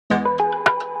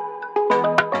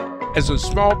As a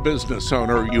small business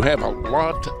owner, you have a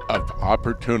lot of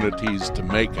opportunities to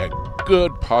make a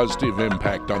good positive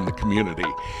impact on the community.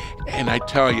 And I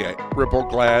tell you, Ripple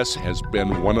Glass has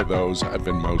been one of those I've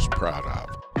been most proud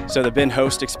of. So the bin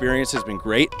host experience has been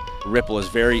great. Ripple is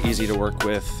very easy to work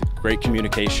with, great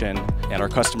communication, and our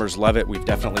customers love it. We've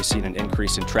definitely seen an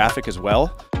increase in traffic as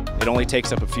well. It only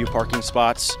takes up a few parking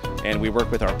spots, and we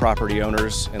work with our property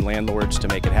owners and landlords to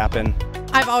make it happen.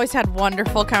 I've always had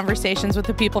wonderful conversations with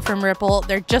the people from Ripple.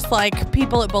 They're just like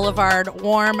people at Boulevard,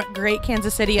 warm, great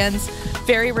Kansas Cityans,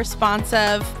 very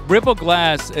responsive. Ripple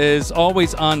Glass is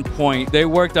always on point. They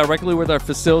work directly with our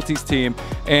facilities team,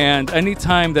 and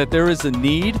anytime that there is a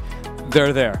need,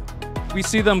 they're there. We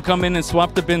see them come in and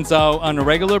swap the bins out on a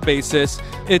regular basis.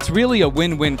 It's really a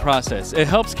win-win process. It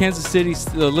helps Kansas City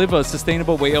live a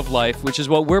sustainable way of life, which is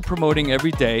what we're promoting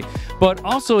every day, but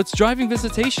also it's driving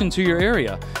visitation to your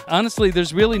area. Honestly,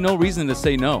 there's really no reason to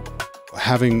say no.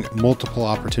 Having multiple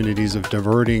opportunities of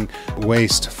diverting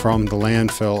waste from the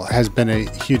landfill has been a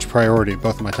huge priority,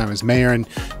 both in my time as mayor and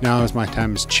now as my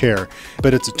time as chair.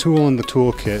 But it's a tool in the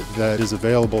toolkit that is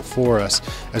available for us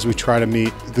as we try to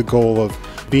meet the goal of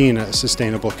being a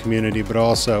sustainable community, but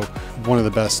also one of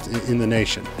the best in the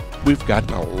nation. We've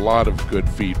gotten a lot of good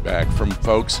feedback from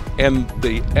folks, and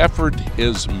the effort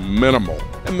is minimal.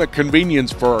 And the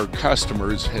convenience for our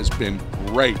customers has been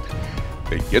great.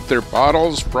 They get their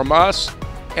bottles from us,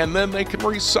 and then they can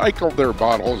recycle their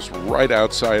bottles right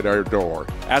outside our door.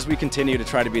 As we continue to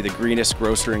try to be the greenest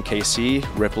grocer in KC,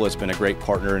 Ripple has been a great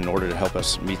partner in order to help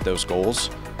us meet those goals.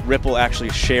 Ripple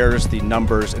actually shares the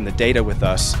numbers and the data with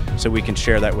us so we can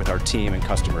share that with our team and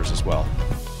customers as well.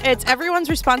 It's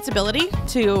everyone's responsibility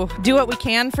to do what we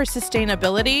can for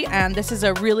sustainability, and this is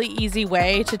a really easy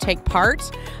way to take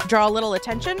part. Draw a little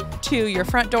attention to your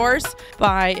front doors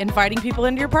by inviting people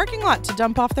into your parking lot to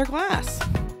dump off their glass.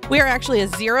 We are actually a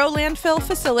zero landfill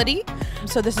facility,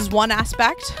 so this is one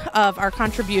aspect of our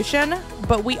contribution,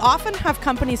 but we often have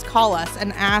companies call us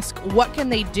and ask what can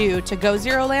they do to go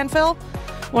zero landfill.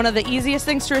 One of the easiest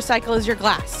things to recycle is your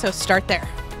glass, so start there.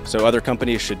 So other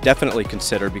companies should definitely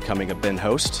consider becoming a bin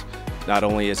host. Not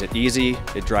only is it easy,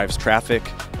 it drives traffic,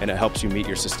 and it helps you meet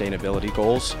your sustainability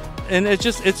goals. And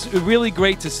it's really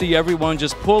great to see everyone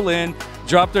just pull in,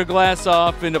 drop their glass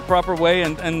off in a proper way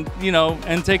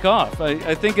and take off.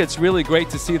 I think it's really great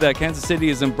to see that Kansas City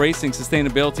is embracing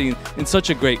sustainability in such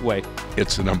a great way.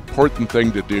 It's an important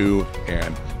thing to do,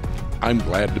 and I'm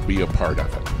glad to be a part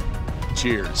of it.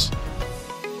 Cheers.